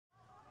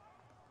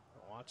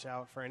Watch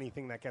out for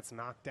anything that gets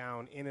knocked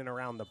down in and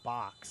around the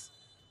box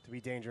to be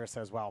dangerous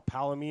as well.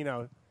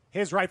 Palomino,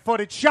 his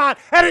right-footed shot,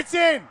 and it's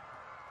in!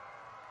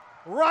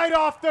 Right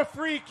off the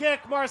free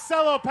kick,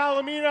 Marcelo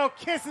Palomino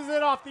kisses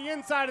it off the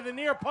inside of the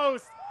near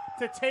post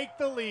to take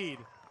the lead.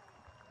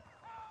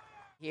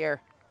 Here,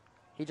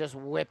 he just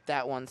whipped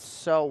that one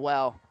so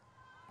well.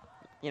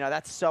 You know,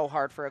 that's so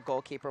hard for a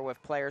goalkeeper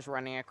with players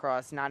running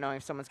across, not knowing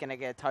if someone's going to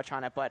get a touch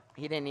on it, but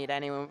he didn't need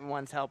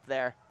anyone's help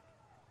there.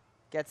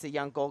 Gets a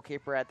young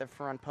goalkeeper at the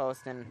front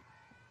post, and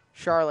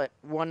Charlotte,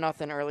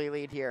 1-0 early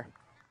lead here.